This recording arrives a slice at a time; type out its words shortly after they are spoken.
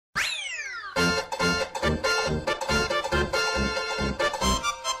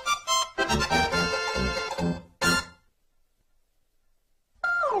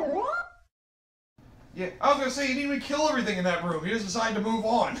Yeah, I was gonna say, you didn't even kill everything in that room. You just decided to move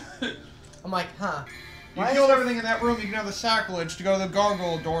on. I'm like, huh. You killed everything in that room. You can have the sacrilege to go to the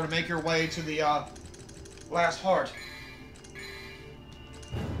gargoyle door to make your way to the, last heart.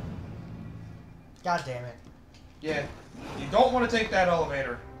 God damn it. Yeah, you don't want to take that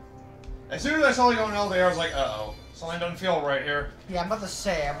elevator. As soon as I saw you go in the elevator, I was like, uh-oh. Something doesn't feel right here. Yeah, I'm about to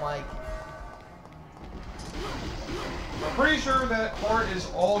say, I'm like... I'm pretty sure that part is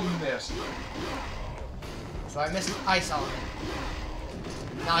all you missed. So I missed the ice element.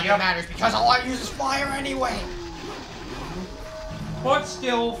 Not that it matters, because all I use is fire anyway! But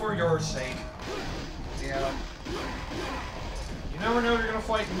still, for your sake. Yeah. You never know you're gonna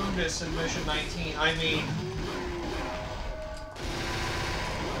fight Mundus in Mission 19. I mean...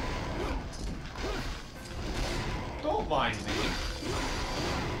 Don't mind me.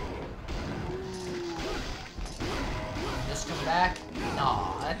 Just come back?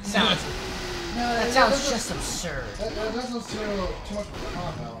 Nah, that sounds... No, that sounds just absurd. That doesn't feel too much of a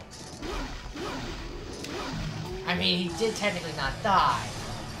cop-out. I mean, he did technically not die.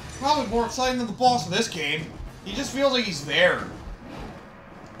 Probably more exciting than the boss of this game. He just feels like he's there.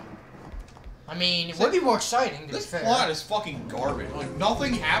 I mean, it would be more exciting, to be This fair. plot is fucking garbage. Like,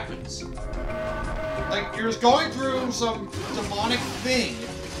 nothing happens. Like, you're just going through some demonic thing.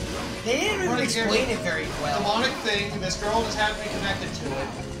 They didn't really explain it very well. Demonic thing, and this girl just happened to be connected to it.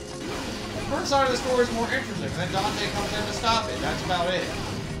 The first side of the story is more interesting, and then Dante comes in to stop it. That's about it.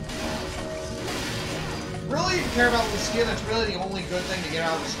 Really, if you care about the skin, that's really the only good thing to get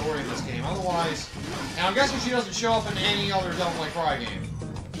out of the story in this game. Otherwise, and I'm guessing she doesn't show up in any other Devil May Cry game.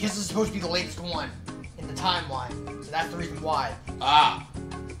 Because it's supposed to be the latest one in the timeline, so that's the reason why. Ah.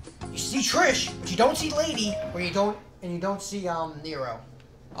 You see Trish, but you don't see Lady, or you don't see Nero.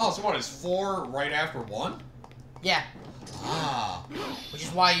 Oh, so what, is 4 right after 1? Yeah. Ah. Which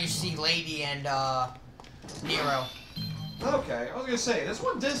is why you see Lady and Nero. Okay, I was gonna say, this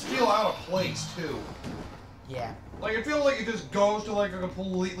one does feel out of place, too. Yeah. Like, it feels like it just goes to, like, a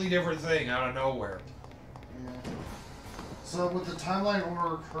completely different thing out of nowhere. Yeah. So would the timeline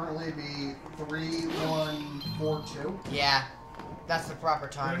order currently be 3, 1, 4, 2? Yeah. That's the proper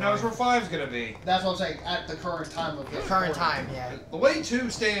time. Who knows where 5's gonna be? That's what I'm saying, at the current time of The this current recording. time, yeah. The way 2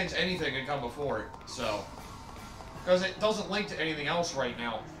 stands, anything can come before it, so... Because it doesn't link to anything else right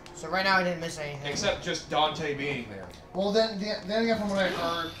now. So right now I didn't miss anything. Except just Dante being there. Well, then again, from what I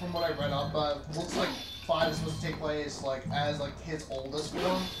heard, from what I read up, looks like 5 is supposed to take place, like, as, like, his oldest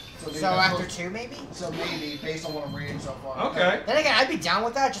form. So after 2, maybe? So maybe, based on what I'm reading so far. Okay. Then again, I'd be down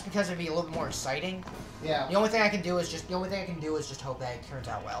with that just because it'd be a little bit more exciting. Yeah. The only thing I can do is just hope that it turns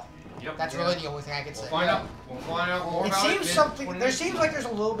out well. Yep. That's really the only thing I can say. We'll find out. We'll find out more about it. There seems like there's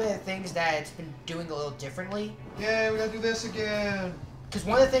a little bit of things that it's been doing a little differently. Yeah, we gotta do this again. Because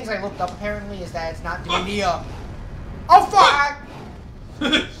one of the things I looked up apparently is that it's not doing the oh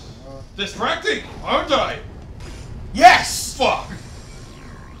fuck! Distracting, aren't I? Yes! Fuck.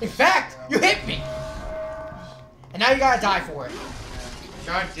 In fact, you hit me! And now you gotta die for it.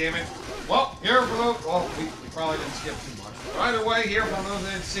 God damn it. Well, here for those... Well, we probably didn't skip too much. But either way, here for those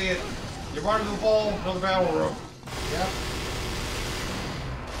that didn't see it, you're part of the ball, another battle room. Yep.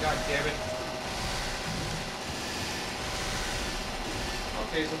 God damn it.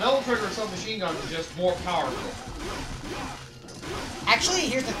 Okay, so Devil Trigger submachine guns is just more powerful. Actually,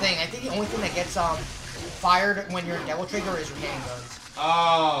 here's the thing. I think the only thing that gets fired when you're in Devil Trigger is your handguns.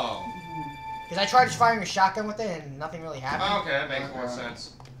 Oh. Because I tried just firing a shotgun with it and nothing really happened. Okay, that makes more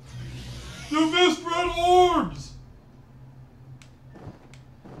sense. The misread orbs!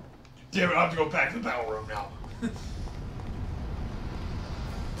 Damn it, I have to go back to the battle room now.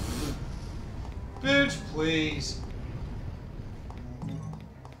 Bitch, please.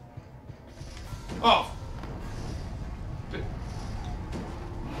 Oh.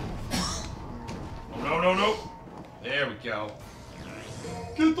 Oh, no, no, no. There we go.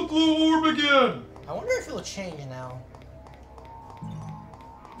 Get the blue orb again! I wonder if it'll change now.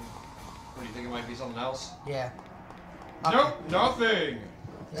 What, do you think it might be something else? Yeah. Nope, nothing!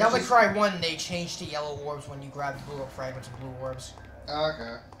 Devil May Cry 1, they changed to yellow orbs when you grab the blue orb fragments of blue orbs.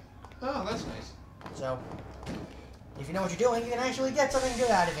 Okay. Oh, that's nice. So, if you know what you're doing, you can actually get something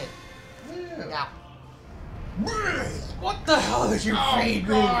good out of it. Yeah. Now. What the hell is your feed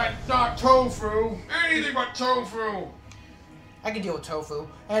me? Oh god, not tofu! Anything but tofu! I can deal with tofu.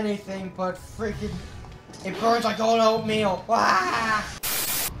 Anything but freaking... It burns like old oatmeal. Ah!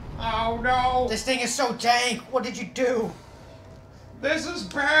 Oh no! This thing is so dank. What did you do? This is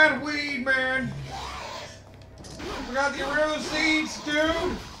bad weed, man! Forgot to get rid of the seeds, dude!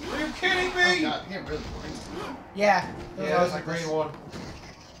 Are you kidding me? Oh, God, get rid of the green. Yeah. Yeah, that's a green one.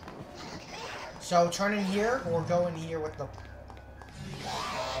 So turn in here or go in here with the... Okay,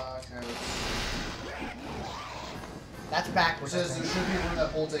 That's backwards. it says there should be a room that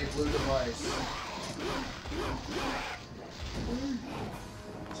holds a blue device.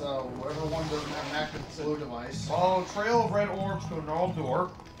 So, whatever one doesn't have an active blue device. Follow trail of red orbs to a gnarled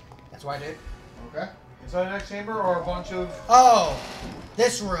door. That's what I did. Okay. Inside the next chamber are a bunch of... Oh!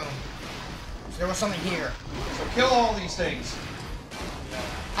 This room. So there was something here. So kill all these things.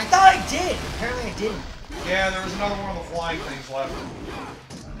 I thought I did! Apparently I didn't. Yeah, there was another one of the flying things left.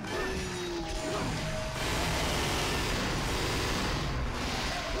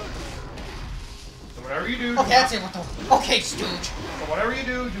 So whatever you do... Okay, that's it. What the... Okay, Stooge. So whatever you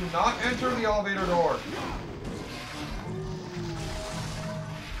do not enter the elevator door.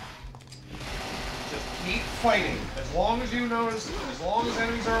 Just keep fighting. As long as you notice, as long as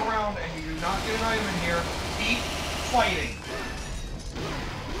enemies are around and you do not get an item in here, keep fighting.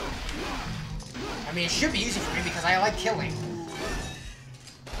 I mean, it should be easy for me because I like killing.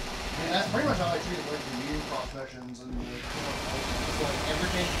 Yeah, that's pretty much how I treat like the New Cross missions and it's like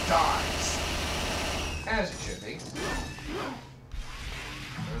everything dies. As it should be.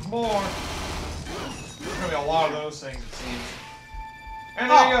 There's more. There's gonna be a lot of those things, it seems. And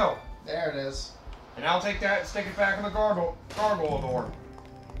there you go. There it is. And I'll take that and stick it back in the gargoyle door.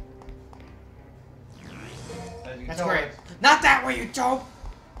 As you can That's tell, great. Not that way, you dope!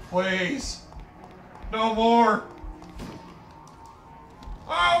 Please. No more.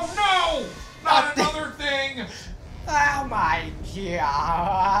 Oh no! Not another thing! Oh my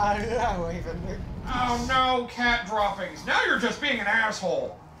god. Oh no, cat droppings. Now you're just being an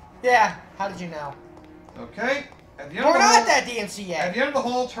asshole. Yeah, how did you know? Okay. At the end We're of the not hall, at that DMC at yet. the end of the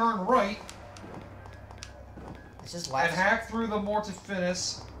hall, turn right This is and left. hack through the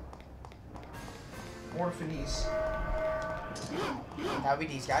Mortifinis. That would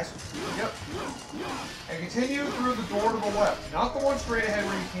be these guys. Yep. And continue through the door to the left, not the one straight ahead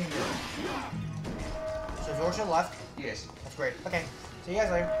where you came in. So door to the left. Yes. That's great. Okay. See you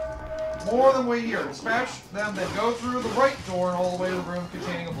guys later. More than wait here. Dispatch them, then go through the right door and all the way to the room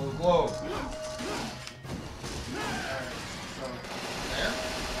containing a blue globe. So, there?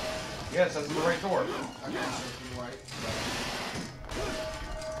 Yes, that's the right door. Okay, so to the right.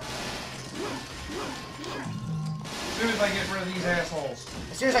 As soon as I get rid of these assholes,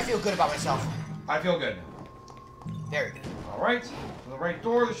 As soon as I feel good about myself. I feel good. Very good. Alright, to the right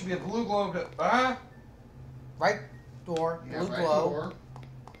door, there should be a blue globe to... Right door, Yeah, blue right glow. door.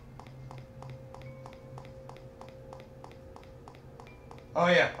 Oh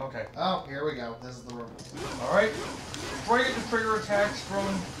yeah, okay. Oh, here we go. This is the room. Alright. Try to trigger attacks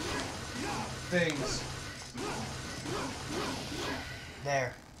from things.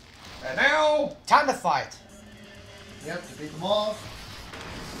 There. And now, Time to fight. Yep, defeat them all.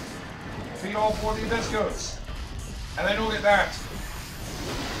 defeat all 4 of the Abyss Goats. And then you'll get that.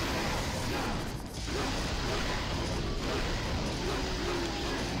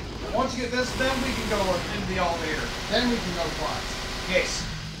 Once you get this, then we can go into the elevator. Then we can go flies. Yes.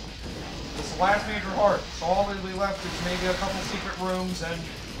 This is the last major heart. So all that we left is maybe a couple secret rooms and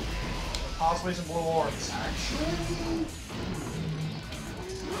possibly some blue orbs. Actually,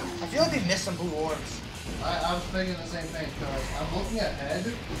 I feel like we missed some blue orbs. I was thinking the same thing because I'm looking ahead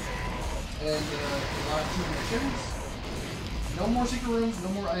and a lot of 2 missions. No more secret rooms, no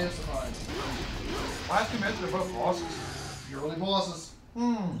more items to find. Last 2 minutes, they're both bosses. Purely bosses.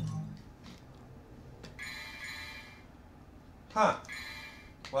 Huh.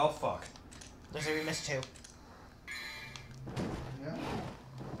 Well, fuck. Looks like we missed 2. Yeah.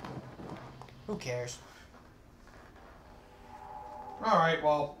 Who cares? Alright,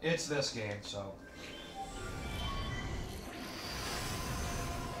 well, it's this game, so...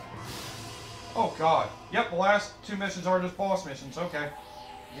 Oh, God. Yep, the last 2 missions are just boss missions. Okay.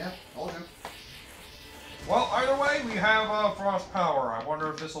 Yeah, told you. Well, either way, we have Frost Power. I wonder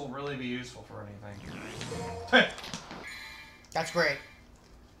if this will really be useful for anything. That's great.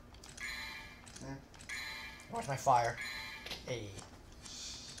 Where's my fire? Hey.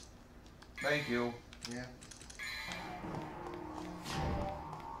 Thank you. Yeah.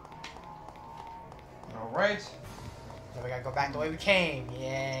 Alright. So we gotta go back the way we came.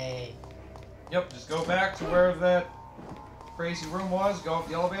 Yay. Yep, just go back to where that crazy room was, go up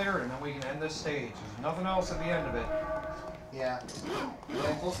the elevator, and then we can end this stage. There's nothing else at the end of it. Yeah.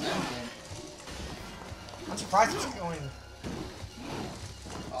 Yeah, close to the end game. I'm surprised it's going.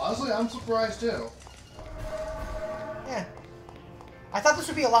 Honestly, I'm surprised too. Yeah. I thought this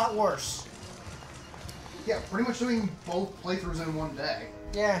would be a lot worse. Yeah, pretty much doing both playthroughs in one day.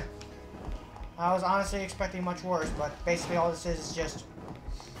 Yeah. I was honestly expecting much worse, but basically all this is just...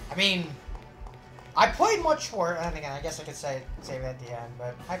 I mean... I played much worse. And again, I guess I could say it at the end,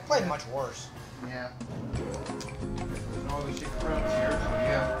 but I played much worse. Yeah. Oh, the secret rounds here.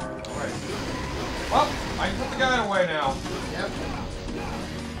 Yeah. Alright. Well, I can put the guy away now. Yep.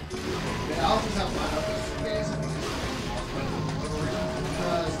 Yeah, I'll just have mine up just in case.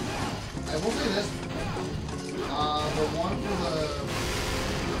 Because I will say this. The one for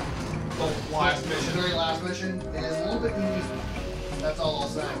The last mission. the very last mission is a little bit unique. That's all I'll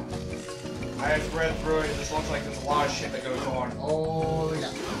say. I just read through it, it just looks like there's a lot of shit that goes on. Oh,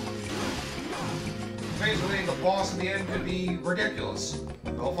 yeah. Basically, the boss in the end could be ridiculous.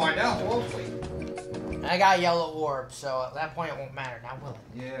 We'll find out, hopefully. I got a yellow orb, so at that point it won't matter, now will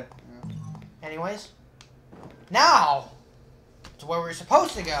it? Yeah. Anyways, now to where we're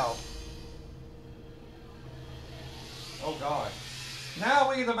supposed to go. Oh god. Now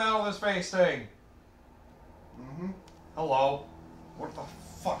we get the Battle of the Space thing. Mm-hmm. Hello. What the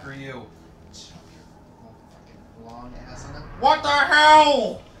fuck are you? Fucking long ass in it. What the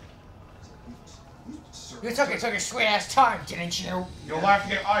hell? You took your sweet ass time, didn't you? You'll have to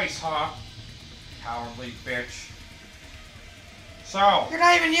get ice, huh? Cowardly bitch. So. You're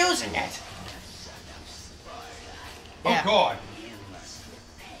not even using it. Oh Yeah. god.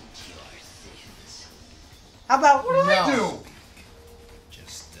 How about What do no? I do?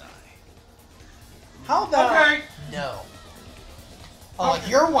 Just die. How about Okay. no? Oh, like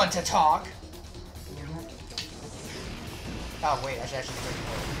you're one to talk. Oh wait, I should actually do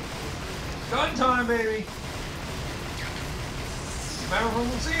it. Gun time, baby. Remember from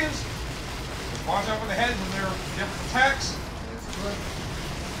the scenes. Just watch out for the heads when they're different attacks.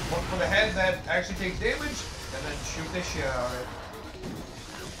 Look for the head that actually takes damage, and then shoot the shit out of it.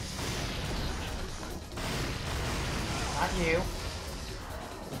 Not you.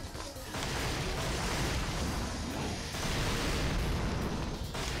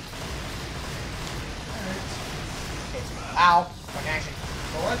 Ow. Quick action.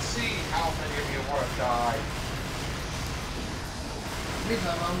 So let's see how many of you want to die.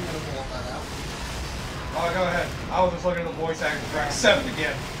 Meantime, I'm gonna pull up that out. Oh, go ahead. I was just looking at the voice actor for Act 7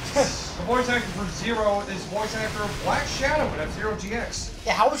 again. The voice actor for Zero is voice actor of Black Shadow in F-Zero GX.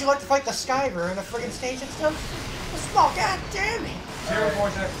 Yeah, how would you like to fight the Skyver in the friggin' stage and stuff? Oh, god damn it! Zero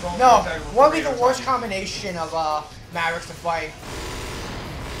voice actor is also No, voice actor for what would be the Radio worst Time. combination of Mavericks to fight?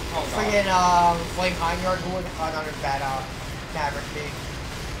 Oh, God. Friggin' Flame Hineyard, who would another bad Maverick be?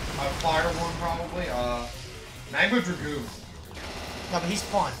 A fire one, probably. Magma Dragoon. No, but he's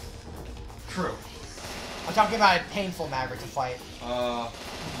fun. True. I'm talking about a painful Maverick to fight.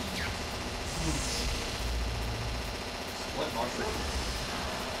 Split mushroom.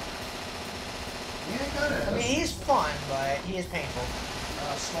 Yeah, it kinda is. I mean, he's fun, but he is painful.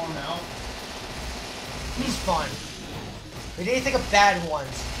 Storm out. He's fun. We didn't think of bad ones.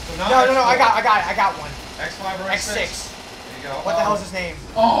 So No, now I X4. got one. X5 or X6. There you go. What the hell's his name?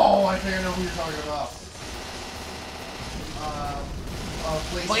 Oh, I think I know who you're talking about.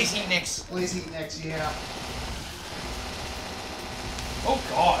 Blaze Heat Nix. Blaze Heat Nix, yeah. Oh,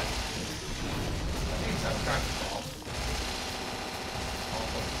 God. I think that's kind of dumb.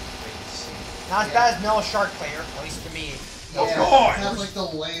 Wait and see. Not as bad as Mel Shark Player, at least to me. Oh, Yeah, God. That's like the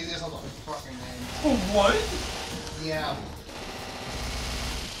laziest of the fucking name. Oh, what? Yeah.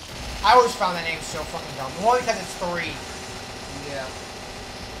 I always found that name so fucking dumb. One, because it's 3, Yeah.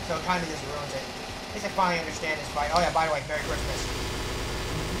 so it kind of just ruins it. At least I finally understand this fight. Oh yeah, by the way, Merry Christmas.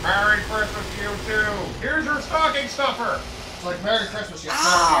 Merry Christmas to you, too. Here's your stocking stuffer. It's like Merry Christmas, you Ow!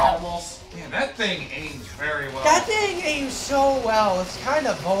 filthy animals. Man, that thing aims very well. That thing aims so well, it's kind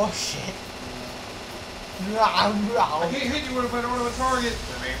of bullshit. I can't hit you if I don't have a target.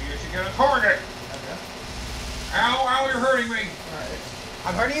 Then maybe you should get a target. Okay. Ow, ow, you're hurting me. Alright.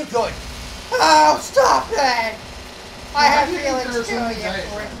 I'm hurting you good. Oh, stop that! I have Why do you think there are feelings so many too, diet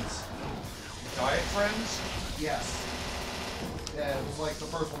you prick. trends? Diet friends? Yes. Yeah, it was like the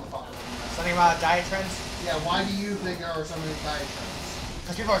first one to pop up. Something about diet trends? Yeah, why do you think there are so many diet trends?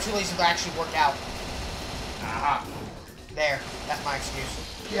 Because people are too lazy to actually work out. Aha. There, that's my excuse.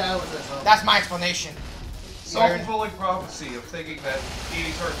 Yeah, I would say so. That's my explanation. Self-fulfilling prophecy of thinking that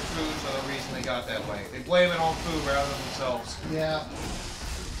eating certain foods are the reason they got that way. They blame it on food rather than themselves. Yeah.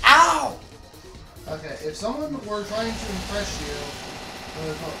 Ow! Okay, if someone were trying to impress you...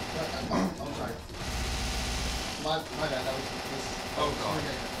 I'm sorry. My bad, that was... Oh, God.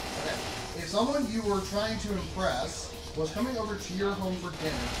 Okay. If someone you were trying to impress was coming over to your home for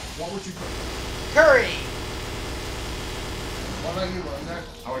dinner, what would you cook? Curry! What about you, Loner?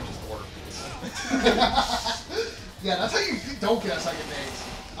 I would just order. Yeah, that's how you don't get a second date.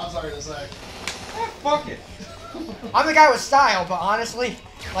 I'm sorry to say. Fuck it. I'm the guy with style, but honestly,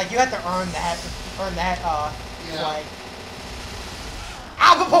 like, you have to earn that. earn that Yeah. flag.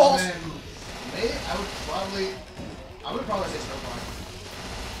 Alpha Pulse! And then, maybe I would probably say Snow Fire.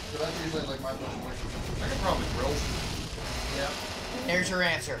 So that's usually like my push point. I could probably grill. Yeah. There's your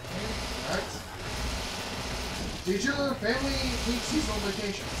answer. Alright. Did your family take seasonal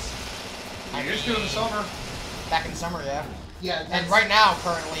vacations? I used to in the summer. Back in summer, yeah. Yeah. And right now,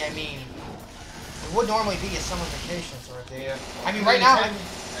 currently, I mean, it would normally be a summer vacation sort of thing. Yeah. I mean, right now,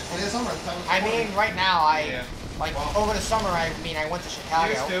 It is summer. I mean, right now, Yeah. like, Well, over the summer, I mean, I went to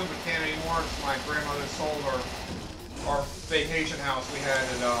Chicago. Used to, but can't anymore. 'Cause my grandmother sold our vacation house we had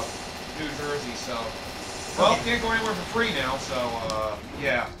in New Jersey. So, well, Okay. can't go anywhere for free now. So,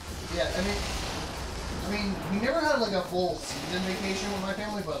 yeah. Yeah, I mean, we never had like a full season vacation with my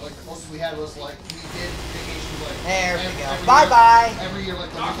family, but like the most we had was like we did vacations like There we go. every Bye year- bye. Every year,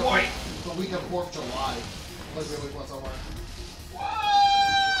 like Not quite. the week of 4th of July, like we always went somewhere.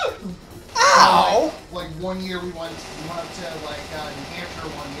 Ow! Like 1 year we went up to like New Hampshire.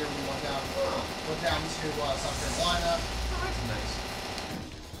 1 year we went down to South Carolina. That's nice.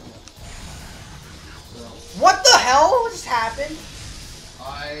 So What the hell just happened?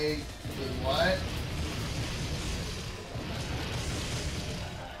 I did what?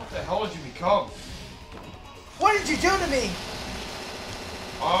 What the hell did you become? What did you do to me?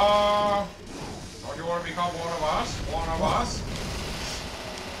 Don't you want to become one of us? One of us?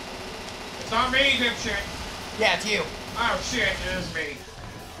 It's not me, dipshit. Yeah, it's you. Oh shit, it is me.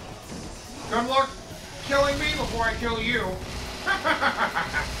 Good luck killing me before I kill you.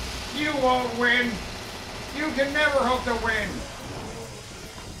 You won't win. You can never hope to win.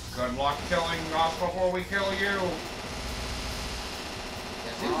 Good luck killing us before we kill you.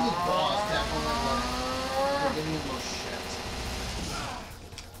 Yeah, seems the boss definitely like giving him most shit.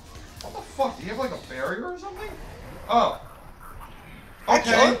 What the fuck? Do you have like a barrier or something? Oh. I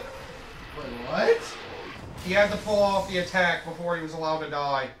Okay. killed him. Wait, what? He had to pull off the attack before he was allowed to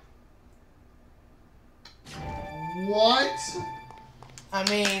die. What? I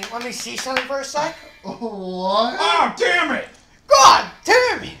mean, let me see something for a sec. What? Oh, damn it! God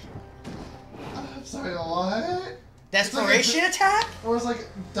damn it! I'm sorry, what? Desperation attack? It was like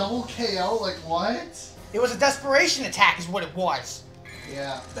double KO, like what? It was a desperation attack is what it was.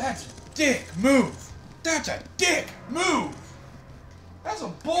 Yeah. That's a dick move. That's a dick move. That's a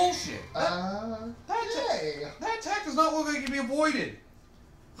bullshit. Okay. That attack does not look like it can be avoided.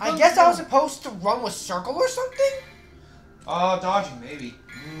 I guess I was supposed to run with circle or something? Dodging maybe.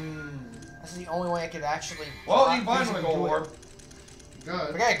 That's the only way I could actually... Well, you can find him a gold orb.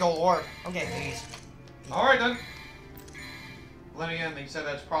 Good. Forget a gold orb. Okay, please. Alright then. Then again, they said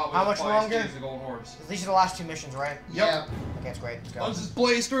that's probably How much twice longer? to use the gold orbs. These are the last two missions, right? Yeah. Okay, that's great. Let's go. Let's just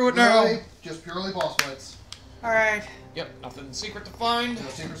blaze through it now. Really, just purely boss fights. Alright. Yep, nothing secret to find. No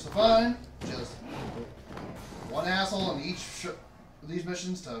secrets to find. Just one asshole in each these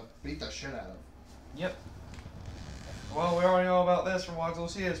missions to beat the shit out of. Yep. Well, we already know about this from watching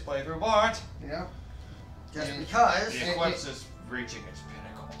Lucia's playthrough, but Yeah. Just And- because. the eclipse is reaching its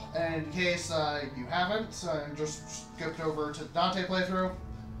pinnacle. And in case you haven't, just skipped over to Dante playthrough.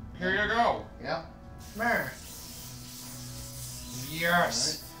 Here you go. Yeah. Mer.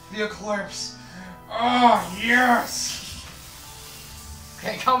 Yes. The eclipse. Oh, yes.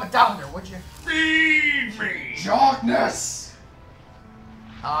 Okay, comment down there, would you? Feed me. Darkness!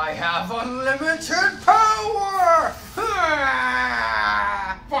 I have unlimited power!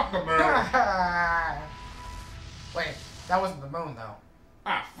 Fuck the moon. Wait, that wasn't the moon, though.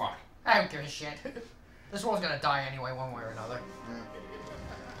 Ah, fuck. I don't give a shit. This one's gonna die anyway, one way or another.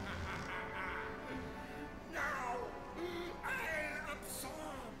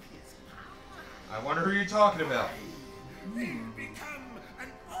 I wonder who you're talking about. Will become an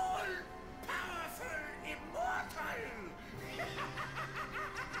all-powerful immortal.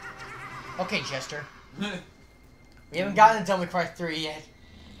 Okay, Jester. We haven't gotten to Devil May Cry 3 yet.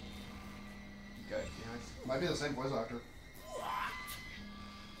 Okay, Might be the same voice actor.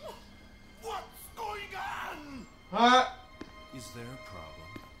 What's going on? Is there a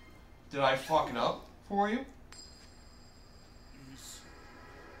problem? Did I fuck it up for you?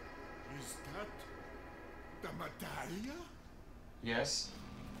 Is that the medallia? Yes.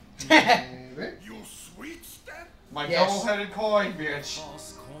 Maybe. You sweet step? My Yes. double-headed coin, bitch.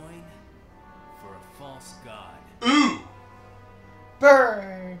 False coin for a false god. Ooh!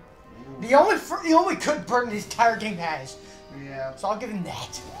 Burn! The only good burn this entire game has. Yeah. So I'll give him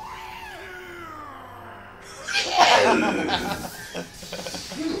that.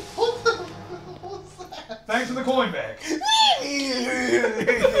 What's that? Thanks for the coin bag.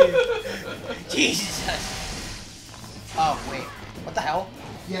 Jesus. Oh, wait. What the hell?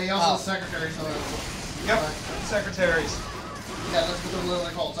 Yeah, he also has secretaries. So yep, secretaries. Yeah, that's what they're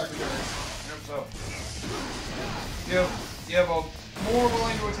literally called, secretaries. Yep, so. You have a more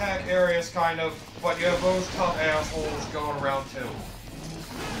willing to attack Arius, kind of, but you have those tough assholes going around too.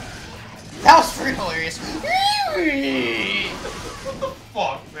 That was freaking hilarious. What the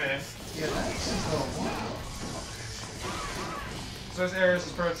fuck, man? Yeah, that's just a wow. So this Arius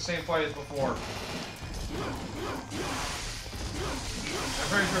is pretty much the same fight as before. I'm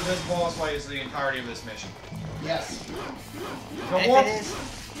pretty sure this boss fight is the entirety of this mission. Yes. No And more. if it is,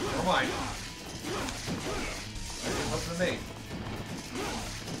 Never mind. Listen to me.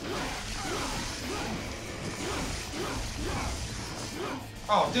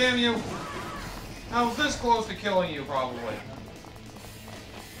 Oh, damn you! I was this close to killing you, probably.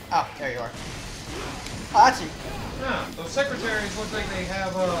 oh, there you are. Oh, that's you. Yeah, those secretaries look like they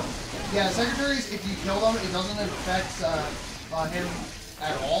have Yeah, secretaries, if you kill them, it doesn't affect him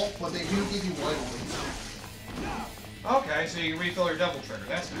at all, but they do give you white orbs. Okay, so you refill your double trigger.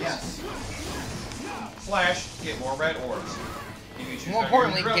 That's nice. Yes. Slash, get more red orbs. You can choose More how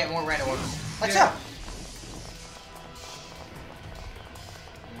importantly, you drill. get more red orbs. Like Yeah. so.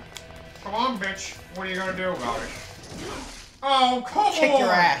 Come on, bitch. What are you gonna do about it? Oh, come on! Kick your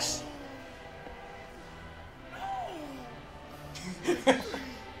ass.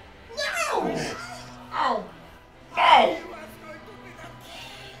 No! Ow! No!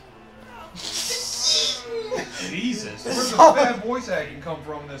 Jesus, where did the bad voice acting come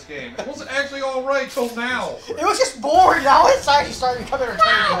from in this game? It wasn't actually alright till now. It was just boring. Now it's actually starting to become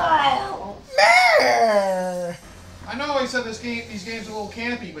entertaining. Man. I know I said these games are a little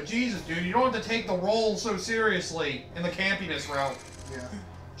campy, but Jesus, dude, you don't have to take the role so seriously in the campiness route. Yeah.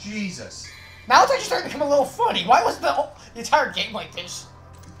 Jesus. Now it's actually starting to become a little funny. Why was the entire game like this?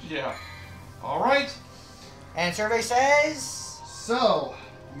 Yeah. Alright. And survey says... So,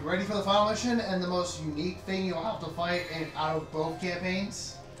 you ready for the final mission and the most unique thing you'll have to fight out of both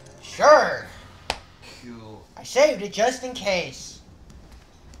campaigns? Sure. Cool. I saved it just in case.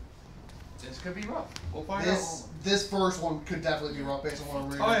 This could be rough. We'll find This out. this first one could definitely be rough based on what I'm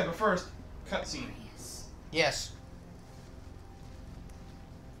reading. Oh yeah, but first, cutscene. Yes.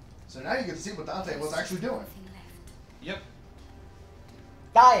 So now you get to see what Dante was actually doing. Yep.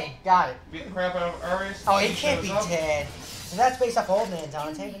 Dying. Got it. Beat the crap out of Arius. Oh, he can't be shows up. dead. So that's based off Old Man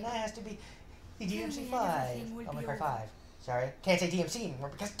Dante, but that has to be the DMC 5. Oh my god, 5. Sorry. Can't say DMC anymore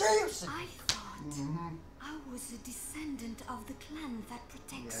because DMC! I thought Mm-hmm. I was a descendant of the clan that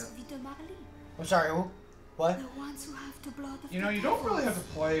protects Videmarly. I'm sorry, who? What? The ones who have to blood of You know, the you don't really have devils.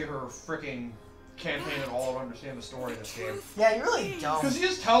 to play her freaking campaign at all to understand the story of this game. Yeah, you really don't. Because he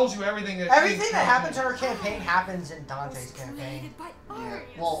just tells you everything that Everything that happens in her campaign happens in Dante's campaign. Created by Yeah. Arius.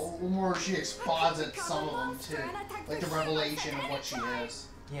 Well, more she exposits some of them too, like the revelation of what she is.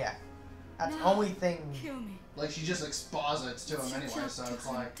 Yeah. That's the No. only thing. Kill me. Like she just exposits to him anyway, so it's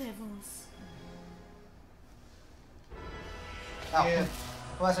like. Devils. Oh. Yeah.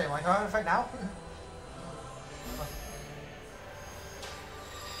 Well, that's it. Want to go fight now?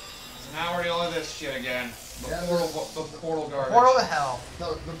 So now we're dealing with this shit again. The Yeah, portal garbage. Portal to hell.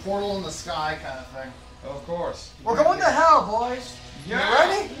 The portal in the sky kind of thing. Of course. We're going to hell, boys. Yeah. You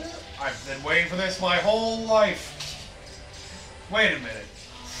ready? I've been waiting for this my whole life. Wait a minute.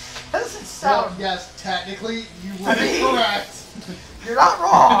 That doesn't Well, sound. yes, technically you I would be mean- correct. You're not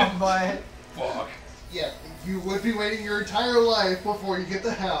wrong, but. Fuck. Yeah, you would be waiting your entire life before you get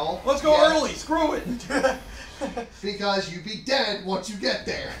to hell. Let's go Yes, early. Screw it. Because you'd be dead once you get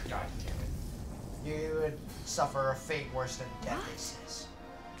there. God damn it. You would suffer a fate worse than death, he says.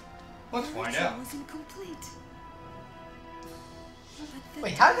 Let's The find ritual out. was incomplete. But the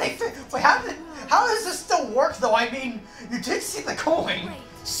Wait, how did they? Wait, how does this still work though? I mean, you did see the coin, Wait.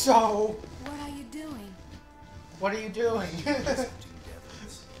 so What are you doing? what are you doing?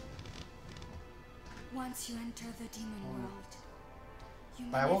 Once you enter the demon world, you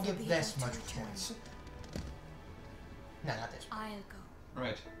may But I won't never give be this able much to return. points. No, not this. I'll go.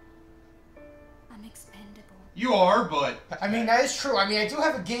 Right. I'm expendable. You are, but I mean, that is true. I mean, I do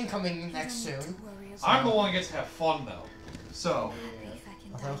have a game coming You next don't need soon. to worry about I'm the one who gets to have fun though. So. happy if I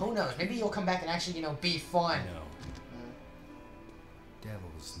can Although, die. who knows? Maybe you'll come back and actually, you know, be fun. No.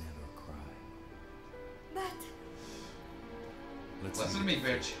 Devils never cry. But Let's Listen to meet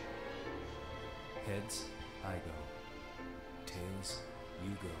me, at the bitch. Heads, I go. Tails, you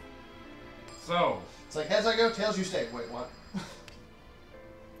go. So. It's like heads I go, tails you stay. Wait, what?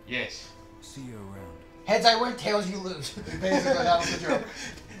 Yes. See you around. Heads I win, tails you lose. Basically, that was the joke.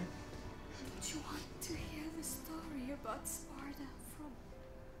 do you want to hear the story about Sparta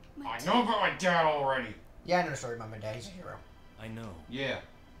from my I know about my dad already. Yeah, I know the story about my dad. He's a hero. I know. Yeah.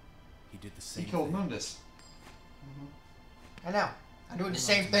 He did the He same killed thing. Mundus. I know. I'm doing the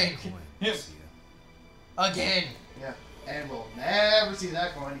same thing. Yep. See ya. Again. Yeah. And we'll never see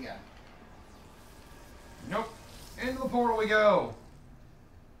that coin again. Nope. Into the portal we go.